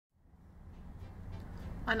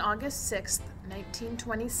On August 6,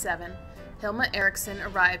 1927, Hilma Eriksson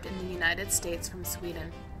arrived in the United States from Sweden.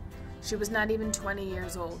 She was not even 20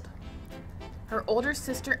 years old. Her older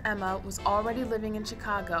sister Emma was already living in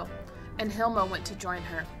Chicago, and Hilma went to join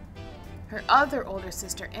her. Her other older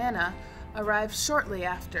sister Anna arrived shortly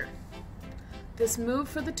after. This move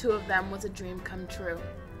for the two of them was a dream come true.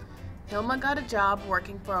 Hilma got a job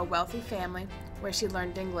working for a wealthy family where she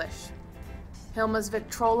learned English. Hilma's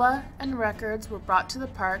Victrola and records were brought to the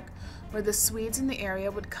park where the Swedes in the area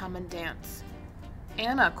would come and dance.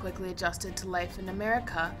 Anna quickly adjusted to life in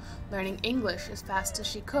America, learning English as fast as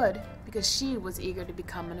she could because she was eager to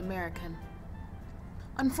become an American.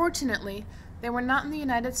 Unfortunately, they were not in the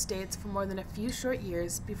United States for more than a few short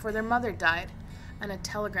years before their mother died and a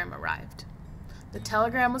telegram arrived. The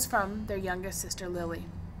telegram was from their youngest sister Lily.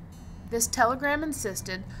 This telegram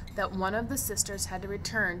insisted that one of the sisters had to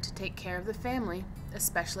return to take care of the family,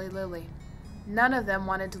 especially Lily. None of them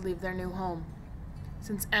wanted to leave their new home.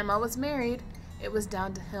 Since Emma was married, it was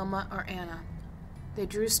down to Hilma or Anna. They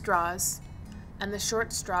drew straws, and the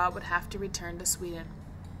short straw would have to return to Sweden.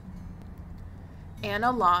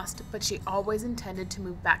 Anna lost, but she always intended to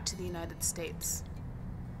move back to the United States.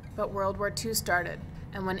 But World War II started,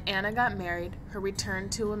 and when Anna got married, her return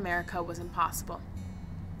to America was impossible.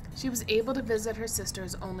 She was able to visit her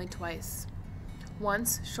sisters only twice,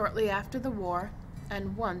 once shortly after the war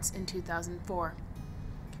and once in 2004.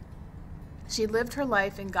 She lived her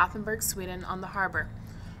life in Gothenburg, Sweden on the harbor,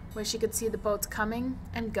 where she could see the boats coming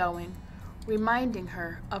and going, reminding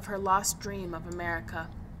her of her lost dream of America.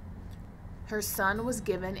 Her son was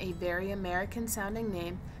given a very American-sounding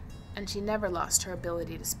name, and she never lost her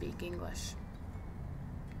ability to speak English.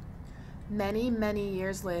 Many, many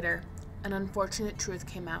years later, an unfortunate truth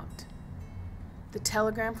came out. The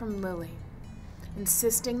telegram from Lily,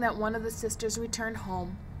 insisting that one of the sisters return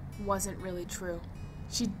home, wasn't really true.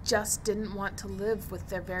 She just didn't want to live with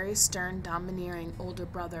their very stern, domineering older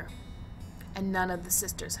brother, and none of the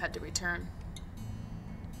sisters had to return.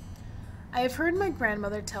 I have heard my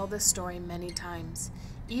grandmother tell this story many times,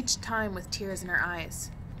 each time with tears in her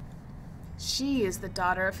eyes. She is the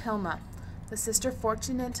daughter of Hilma, the sister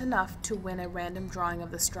fortunate enough to win a random drawing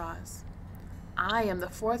of the straws. I am the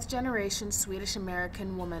fourth-generation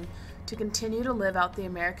Swedish-American woman to continue to live out the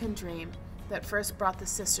American dream that first brought the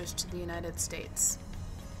sisters to the United States.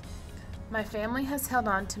 My family has held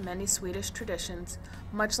on to many Swedish traditions,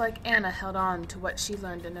 much like Anna held on to what she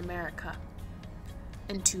learned in America.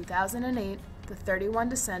 In 2008, the 31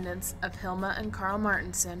 descendants of Hilma and Carl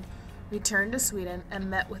Martinson returned to Sweden and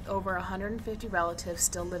met with over 150 relatives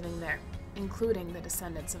still living there, including the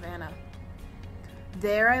descendants of Anna.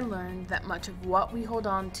 There I learned that much of what we hold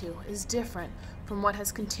on to is different from what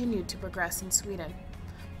has continued to progress in Sweden,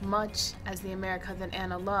 much as the America that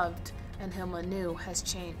Anna loved and Hilma knew has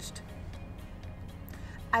changed.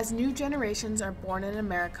 As new generations are born in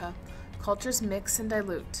America, cultures mix and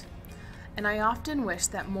dilute, and I often wish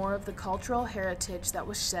that more of the cultural heritage that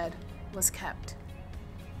was shed was kept.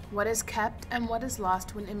 What is kept and what is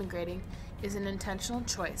lost when immigrating is an intentional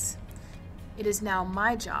choice. It is now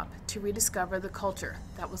my job to rediscover the culture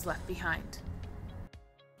that was left behind.